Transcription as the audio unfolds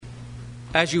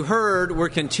As you heard, we're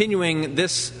continuing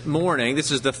this morning.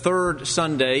 This is the third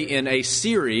Sunday in a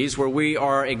series where we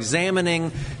are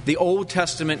examining the Old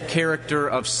Testament character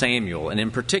of Samuel, and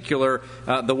in particular,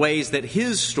 the ways that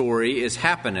his story is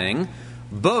happening,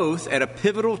 both at a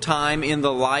pivotal time in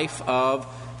the life of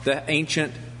the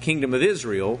ancient kingdom of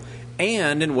Israel,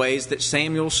 and in ways that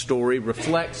Samuel's story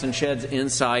reflects and sheds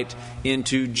insight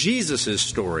into Jesus'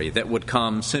 story that would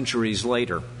come centuries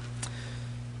later.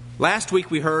 Last week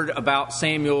we heard about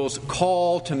Samuel's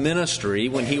call to ministry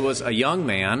when he was a young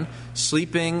man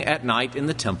sleeping at night in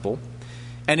the temple.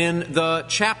 And in the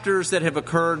chapters that have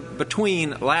occurred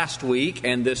between last week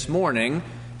and this morning,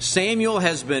 Samuel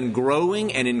has been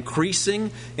growing and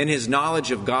increasing in his knowledge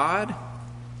of God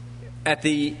at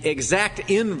the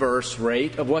exact inverse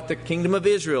rate of what the kingdom of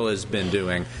Israel has been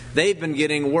doing. They've been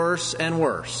getting worse and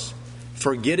worse,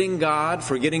 forgetting God,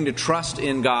 forgetting to trust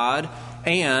in God,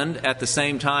 and at the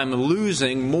same time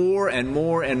losing more and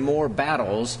more and more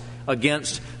battles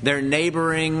against their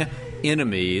neighboring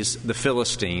enemies, the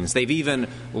Philistines. They've even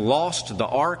lost the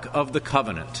Ark of the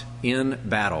Covenant in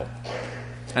battle.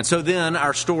 And so then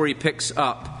our story picks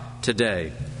up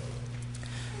today.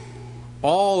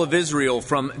 All of Israel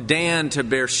from Dan to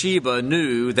Beersheba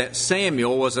knew that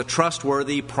Samuel was a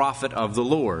trustworthy prophet of the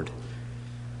Lord.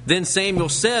 Then Samuel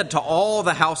said to all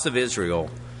the house of Israel,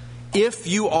 "If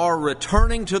you are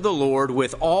returning to the Lord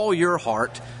with all your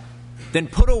heart, then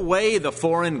put away the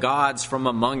foreign gods from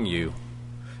among you.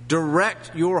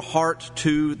 Direct your heart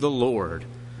to the Lord,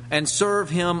 and serve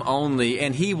Him only,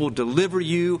 and He will deliver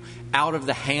you out of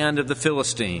the hand of the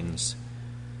Philistines."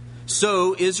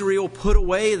 So Israel put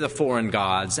away the foreign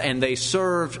gods, and they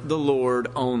served the Lord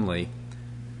only.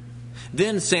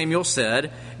 Then Samuel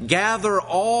said, "Gather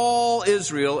all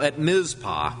Israel at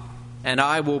Mizpah, and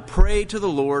I will pray to the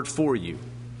Lord for you."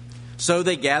 So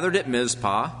they gathered at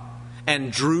Mizpah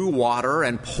and drew water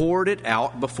and poured it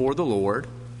out before the Lord.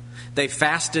 They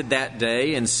fasted that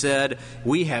day and said,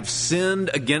 "We have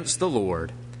sinned against the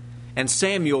Lord." And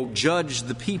Samuel judged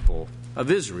the people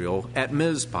of Israel at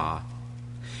Mizpah.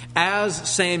 As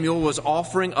Samuel was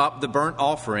offering up the burnt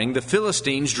offering, the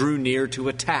Philistines drew near to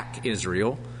attack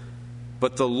Israel.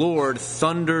 But the Lord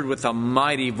thundered with a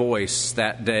mighty voice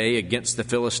that day against the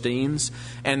Philistines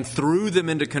and threw them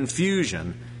into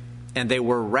confusion, and they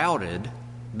were routed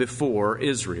before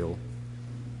Israel.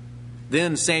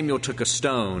 Then Samuel took a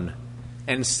stone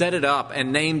and set it up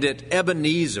and named it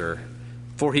Ebenezer,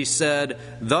 for he said,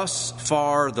 "Thus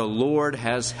far the Lord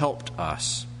has helped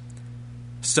us."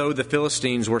 So the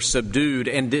Philistines were subdued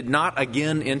and did not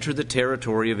again enter the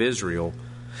territory of Israel.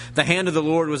 The hand of the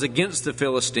Lord was against the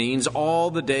Philistines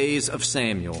all the days of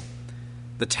Samuel.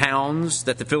 The towns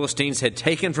that the Philistines had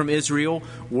taken from Israel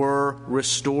were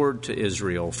restored to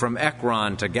Israel, from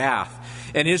Ekron to Gath,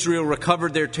 and Israel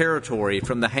recovered their territory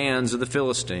from the hands of the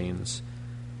Philistines.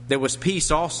 There was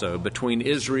peace also between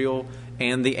Israel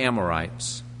and the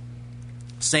Amorites.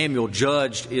 Samuel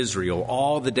judged Israel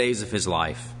all the days of his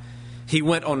life. He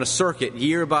went on a circuit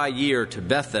year by year to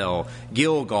Bethel,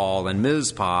 Gilgal, and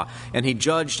Mizpah, and he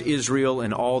judged Israel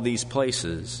in all these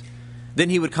places. Then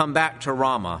he would come back to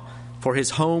Ramah, for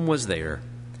his home was there.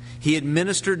 He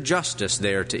administered justice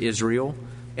there to Israel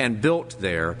and built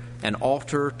there an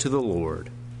altar to the Lord.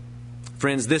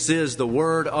 Friends, this is the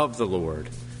word of the Lord.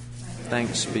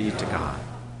 Thanks be to God.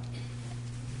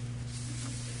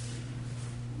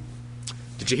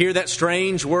 Did you hear that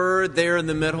strange word there in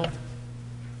the middle?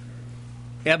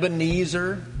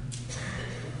 Ebenezer.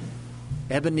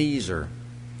 Ebenezer.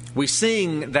 We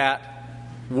sing that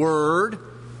word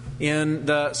in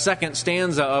the second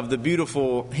stanza of the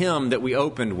beautiful hymn that we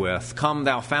opened with, "Come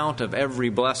Thou Fount of Every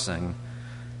Blessing."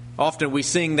 Often we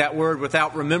sing that word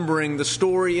without remembering the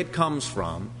story it comes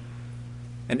from.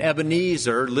 And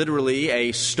Ebenezer, literally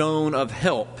a stone of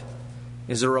help,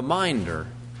 is a reminder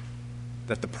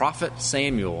that the prophet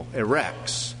Samuel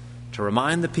erects to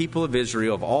remind the people of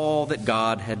Israel of all that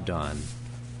God had done.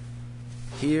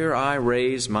 Here I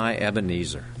raise my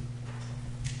Ebenezer.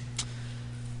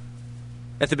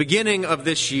 At the beginning of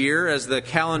this year, as the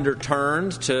calendar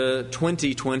turned to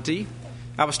 2020,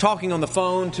 I was talking on the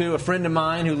phone to a friend of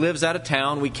mine who lives out of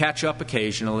town. We catch up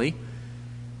occasionally.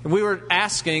 And we were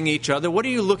asking each other, what are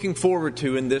you looking forward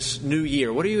to in this new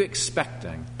year? What are you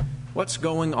expecting? What's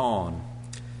going on?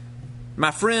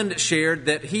 My friend shared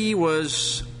that he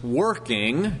was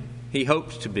working, he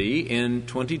hoped to be in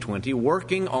 2020,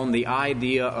 working on the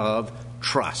idea of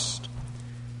trust.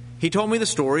 He told me the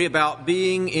story about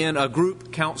being in a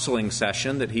group counseling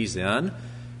session that he's in,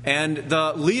 and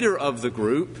the leader of the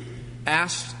group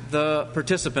asked the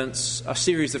participants a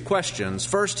series of questions.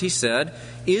 First, he said,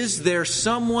 "Is there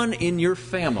someone in your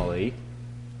family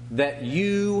that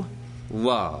you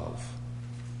love.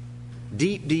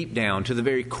 Deep, deep down to the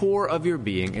very core of your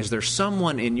being, is there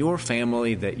someone in your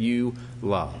family that you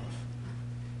love?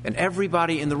 And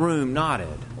everybody in the room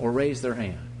nodded or raised their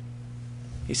hand.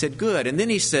 He said, good. And then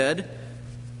he said,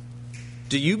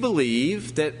 do you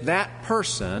believe that that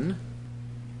person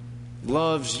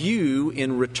loves you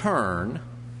in return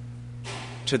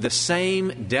to the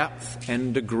same depth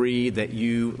and degree that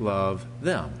you love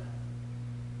them?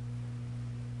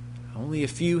 Only a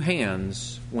few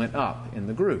hands went up in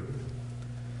the group.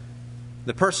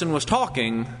 The person was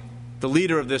talking, the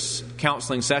leader of this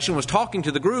counseling session was talking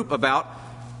to the group about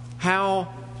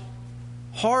how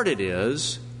hard it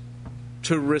is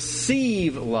to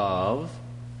receive love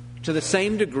to the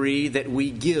same degree that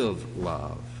we give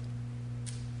love.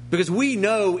 Because we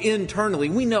know internally,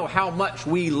 we know how much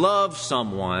we love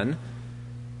someone.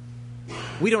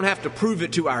 We don't have to prove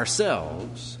it to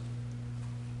ourselves.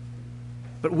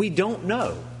 But we don't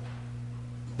know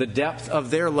the depth of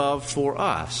their love for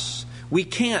us. We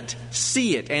can't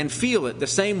see it and feel it the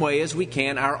same way as we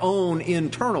can our own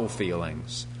internal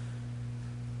feelings.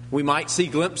 We might see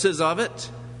glimpses of it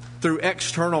through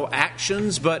external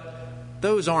actions, but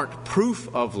those aren't proof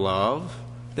of love.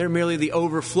 They're merely the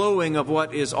overflowing of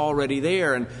what is already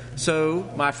there. And so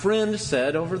my friend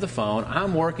said over the phone,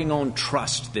 I'm working on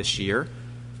trust this year.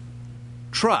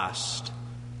 Trust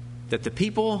that the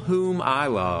people whom I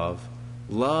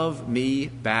love me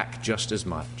back just as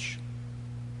much.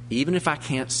 Even if I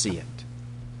can't see it.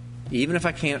 Even if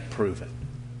I can't prove it.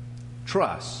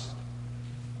 Trust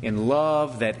in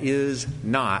love that is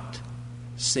not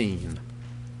seen.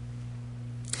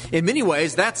 In many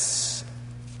ways, that's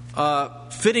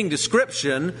a fitting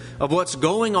description of what's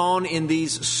going on in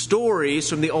these stories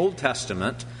from the Old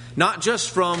Testament, not just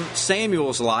from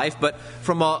Samuel's life, but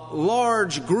from a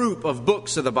large group of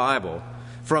books of the Bible.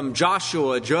 From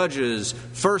Joshua, Judges,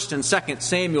 1st and 2nd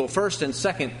Samuel, 1st and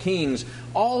 2nd Kings.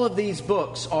 All of these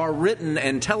books are written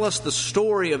and tell us the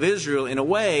story of Israel in a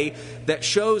way that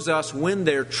shows us when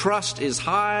their trust is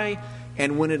high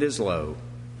and when it is low.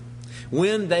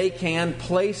 When they can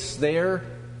place their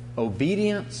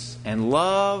obedience and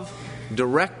love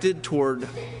directed toward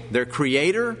their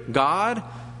Creator, God,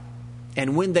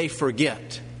 and when they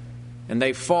forget and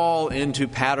they fall into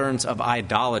patterns of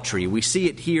idolatry. We see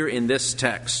it here in this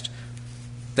text.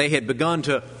 They had begun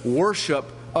to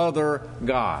worship other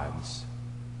gods.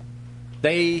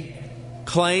 They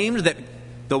claimed that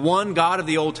the one God of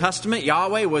the Old Testament,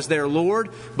 Yahweh, was their Lord,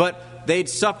 but they'd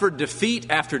suffered defeat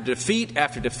after defeat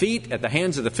after defeat at the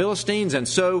hands of the Philistines, and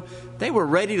so they were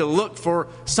ready to look for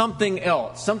something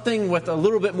else, something with a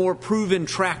little bit more proven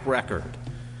track record.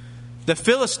 The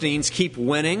Philistines keep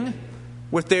winning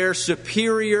with their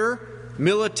superior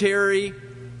military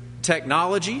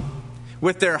technology,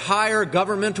 with their higher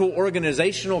governmental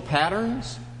organizational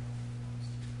patterns,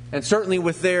 and certainly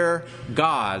with their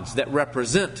gods that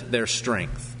represent their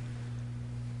strength.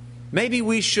 Maybe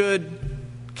we should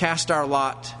cast our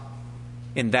lot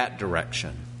in that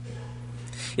direction.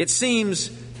 It seems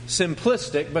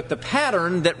simplistic, but the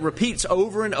pattern that repeats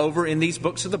over and over in these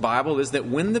books of the Bible is that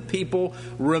when the people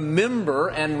remember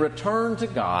and return to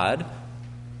God,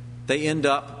 they end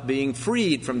up being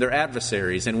freed from their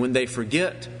adversaries. And when they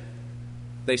forget,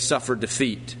 they suffer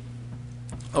defeat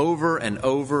over and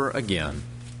over again.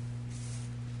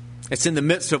 It's in the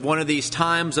midst of one of these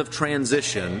times of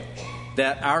transition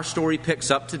that our story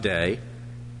picks up today.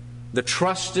 The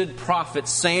trusted prophet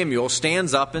Samuel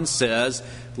stands up and says,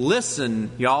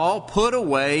 listen, y'all, put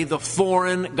away the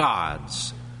foreign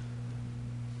gods.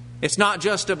 It's not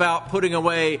just about putting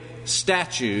away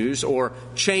statues or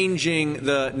changing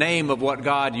the name of what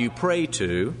God you pray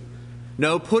to.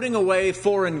 No, putting away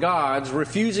foreign gods,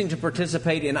 refusing to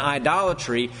participate in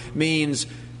idolatry, means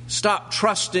stop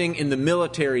trusting in the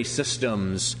military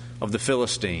systems of the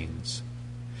Philistines.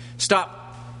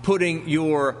 Stop putting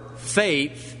your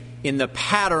faith in the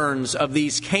patterns of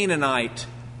these Canaanite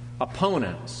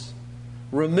opponents.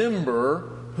 Remember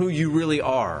who you really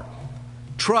are.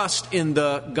 Trust in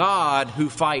the God who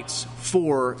fights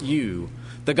for you,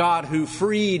 the God who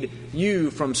freed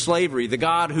you from slavery, the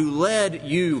God who led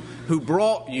you, who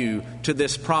brought you to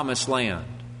this promised land.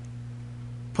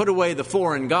 Put away the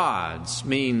foreign gods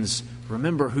means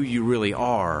remember who you really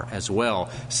are as well.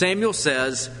 Samuel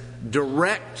says,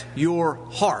 direct your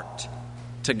heart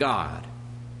to God.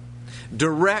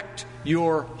 Direct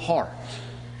your heart.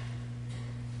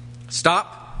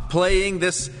 Stop playing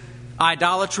this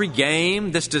idolatry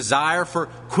game, this desire for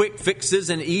quick fixes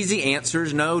and easy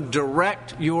answers. No,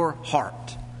 direct your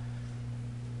heart.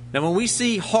 Now, when we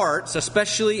see hearts,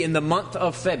 especially in the month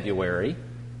of February,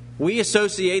 we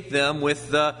associate them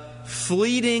with the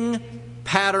fleeting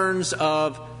patterns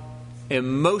of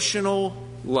emotional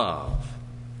love,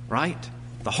 right?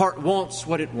 The heart wants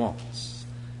what it wants.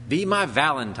 Be my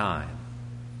Valentine.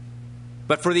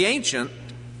 But for the ancient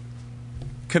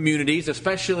communities,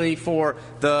 especially for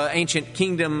the ancient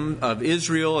kingdom of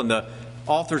Israel and the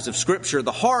authors of Scripture,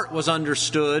 the heart was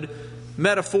understood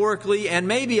metaphorically and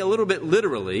maybe a little bit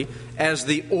literally as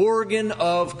the organ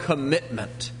of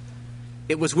commitment.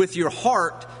 It was with your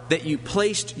heart that you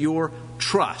placed your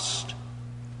trust.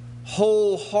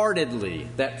 Wholeheartedly,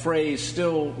 that phrase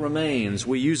still remains.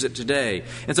 We use it today.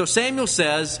 And so Samuel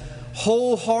says,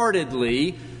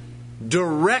 wholeheartedly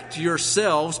direct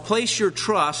yourselves, place your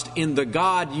trust in the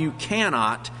God you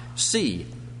cannot see.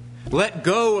 Let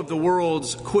go of the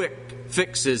world's quick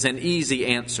fixes and easy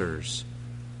answers.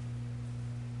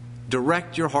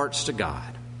 Direct your hearts to God.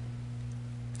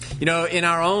 You know, in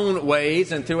our own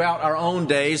ways and throughout our own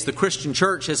days, the Christian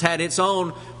church has had its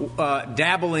own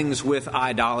dabblings with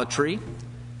idolatry.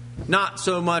 Not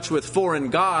so much with foreign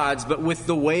gods, but with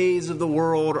the ways of the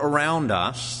world around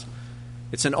us.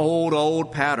 It's an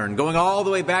old pattern, going all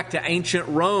the way back to ancient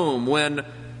Rome when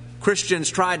Christians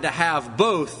tried to have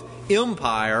both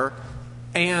empire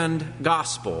and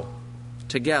gospel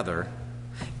together.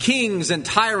 Kings and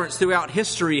tyrants throughout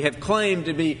history have claimed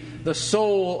to be the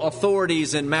sole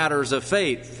authorities in matters of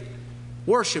faith.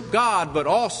 Worship God, but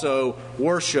also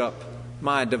worship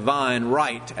my divine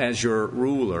right as your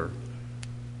ruler.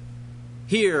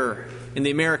 Here in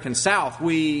the American South,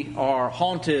 we are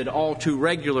haunted all too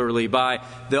regularly by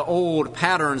the old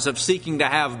patterns of seeking to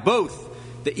have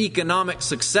both the economic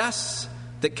success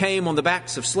that came on the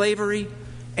backs of slavery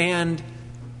and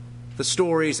the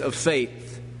stories of faith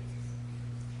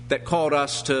that called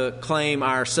us to claim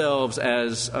ourselves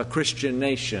as a Christian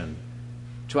nation,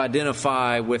 to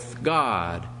identify with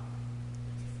God,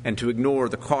 and to ignore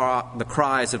the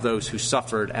cries of those who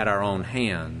suffered at our own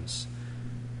hands.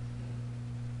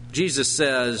 Jesus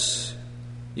says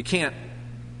you can't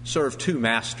serve two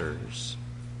masters,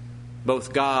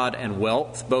 both God and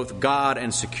wealth, both God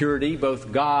and security,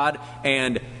 both God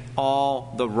and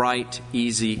all the right,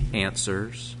 easy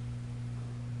answers.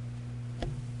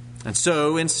 And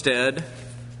so instead,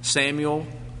 Samuel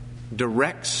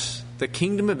directs the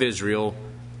kingdom of Israel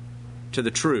to the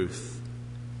truth.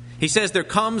 He says there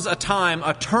comes a time,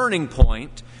 a turning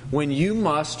point, when you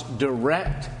must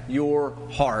direct your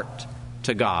heart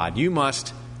to God. You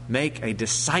must make a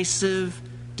decisive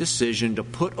decision to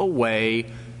put away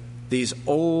these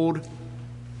old,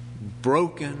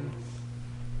 broken,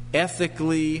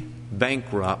 ethically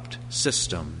bankrupt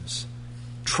systems.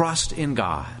 Trust in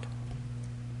God.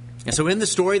 And so in the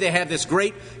story, they have this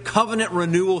great covenant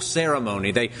renewal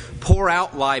ceremony. They pour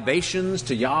out libations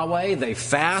to Yahweh. They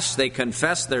fast. They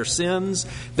confess their sins.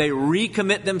 They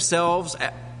recommit themselves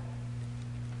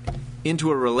into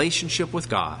a relationship with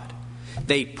God.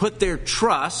 They put their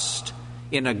trust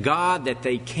in a God that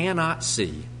they cannot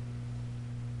see.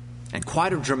 And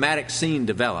quite a dramatic scene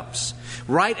develops.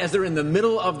 Right as they're in the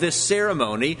middle of this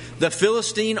ceremony, the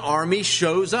Philistine army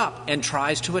shows up and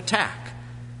tries to attack.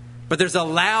 But there's a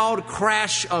loud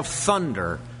crash of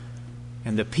thunder,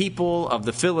 and the people of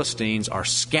the Philistines are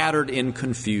scattered in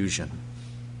confusion.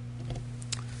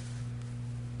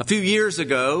 A few years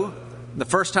ago, the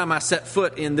first time I set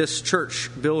foot in this church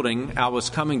building, I was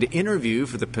coming to interview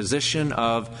for the position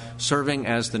of serving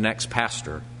as the next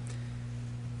pastor.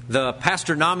 The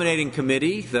pastor nominating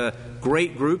committee, the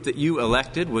great group that you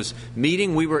elected, was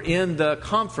meeting. We were in the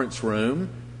conference room.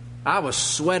 I was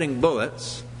sweating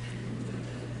bullets.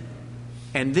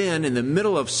 And then, in the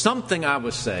middle of something I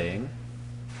was saying,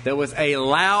 there was a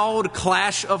loud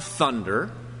clash of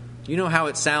thunder. You know how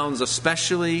it sounds,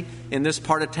 especially in this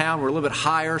part of town. We're a little bit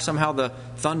higher. Somehow the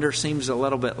thunder seems a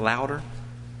little bit louder.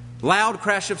 Loud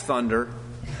crash of thunder.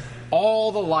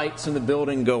 All the lights in the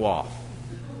building go off.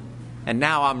 And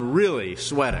now I'm really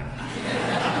sweating.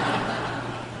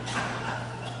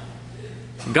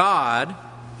 God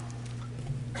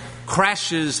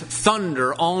crashes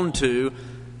thunder onto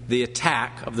the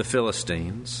attack of the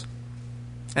Philistines.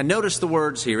 And notice the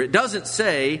words here. It doesn't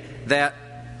say that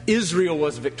Israel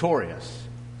was victorious.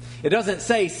 It doesn't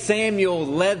say Samuel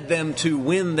led them to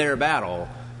win their battle.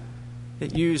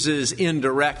 It uses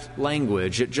indirect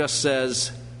language. It just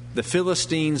says the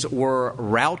Philistines were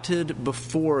routed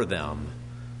before them.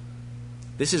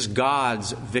 This is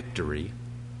God's victory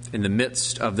in the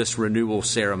midst of this renewal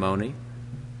ceremony.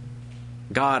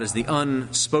 God is the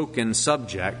unspoken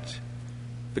subject,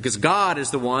 because God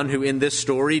is the one who, in this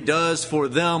story, does for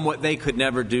them what they could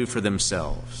never do for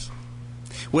themselves.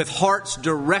 With hearts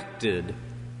directed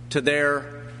to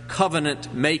their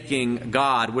covenant-making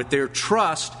God, with their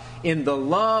trust in the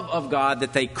love of God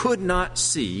that they could not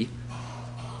see,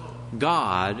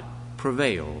 God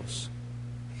prevails.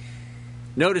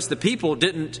 Notice the people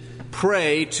didn't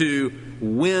pray to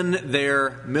win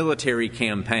their military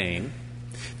campaign.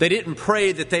 They didn't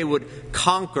pray that they would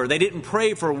conquer. They didn't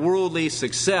pray for worldly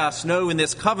success. No, in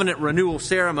this covenant renewal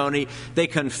ceremony, they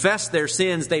confessed their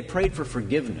sins. They prayed for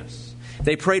forgiveness.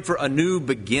 They prayed for a new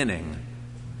beginning.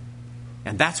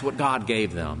 And that's what God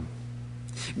gave them.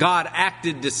 God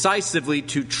acted decisively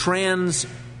to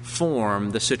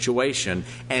transform the situation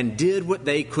and did what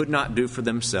they could not do for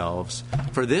themselves.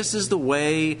 For this is the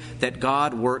way that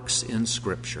God works in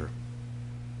Scripture.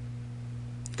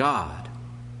 God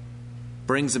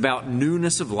brings about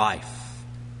newness of life,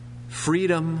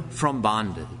 freedom from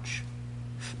bondage.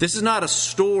 This is not a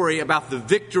story about the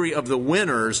victory of the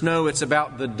winners. No, it's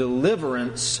about the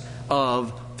deliverance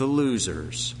of the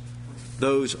losers,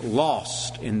 those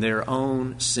lost in their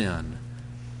own sin,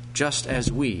 just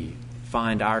as we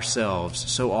find ourselves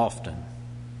so often.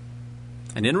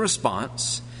 And in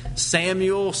response,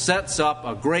 Samuel sets up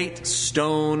a great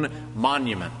stone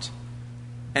monument.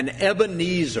 An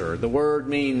Ebenezer, the word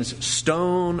means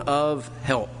stone of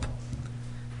help.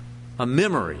 A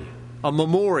memory, a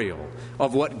memorial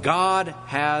of what God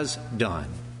has done.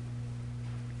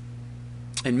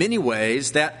 In many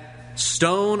ways, that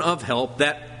stone of help,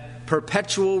 that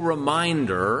perpetual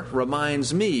reminder,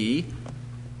 reminds me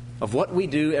of what we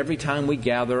do every time we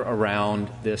gather around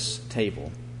this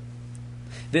table.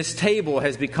 This table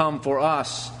has become for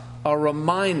us a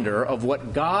reminder of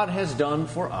what God has done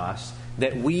for us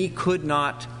that we could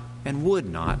not and would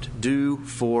not do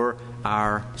for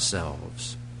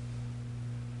ourselves.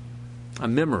 A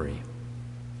memory.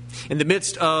 In the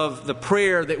midst of the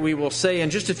prayer that we will say in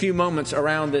just a few moments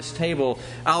around this table,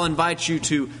 I'll invite you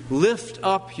to lift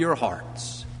up your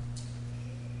hearts.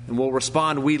 And we'll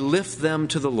respond, we lift them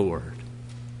to the Lord.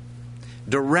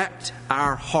 Direct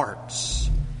our hearts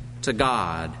to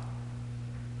God.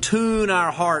 Tune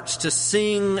our hearts to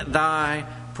sing thy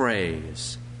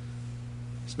praise.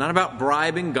 It's not about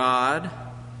bribing God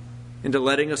into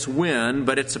letting us win,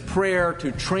 but it's a prayer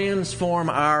to transform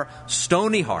our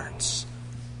stony hearts,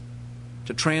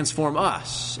 to transform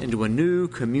us into a new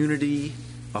community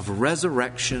of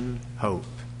resurrection hope.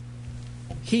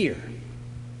 Here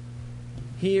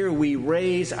we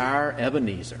raise our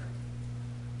Ebenezer.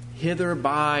 Hither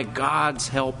by God's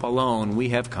help alone we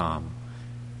have come,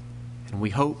 and we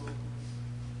hope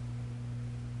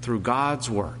through God's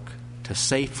work to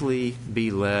safely be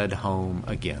led home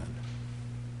again.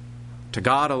 To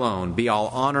God alone be all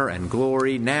honor and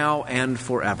glory now and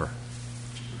forever.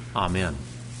 Amen.